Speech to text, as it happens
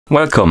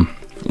Welcome!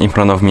 In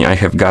front of me I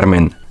have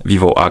Garmin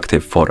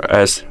Vivoactive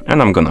 4S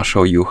and I'm gonna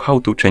show you how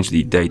to change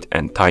the date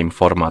and time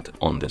format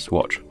on this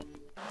watch.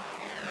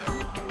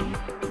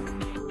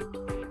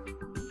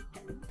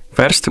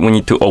 First we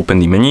need to open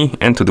the menu,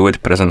 and to do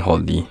it press and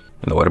hold the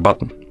lower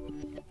button.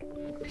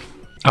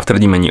 After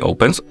the menu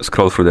opens,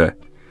 scroll through the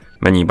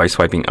menu by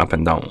swiping up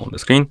and down on the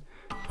screen,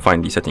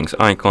 find the settings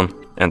icon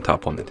and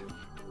tap on it.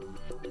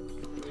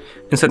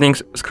 In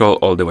settings, scroll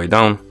all the way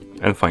down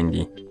and find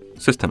the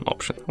system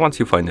option. Once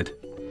you find it,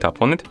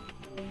 tap on it.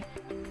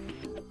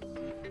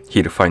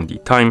 Here find the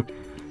time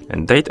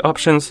and date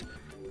options.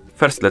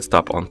 First let's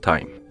tap on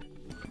time.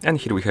 And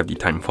here we have the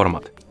time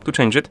format. To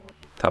change it,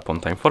 tap on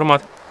time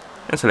format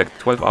and select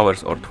 12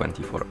 hours or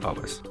 24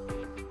 hours.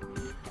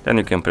 Then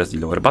you can press the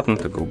lower button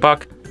to go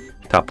back,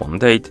 tap on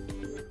date,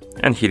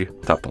 and here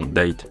tap on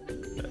date,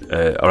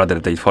 or rather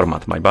date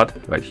format, my bad,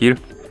 right here.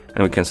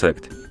 And we can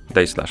select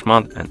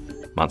day/month and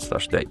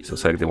month/day. So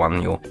select the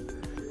one you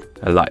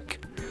like.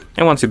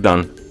 And once you're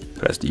done,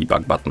 press the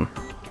back button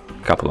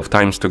a couple of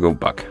times to go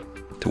back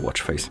to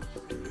watch face.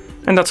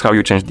 And that's how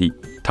you change the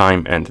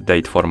time and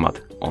date format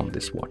on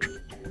this watch.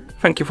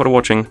 Thank you for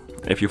watching.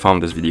 If you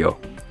found this video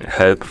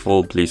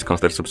helpful, please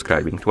consider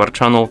subscribing to our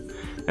channel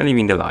and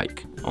leaving a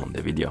like on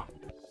the video.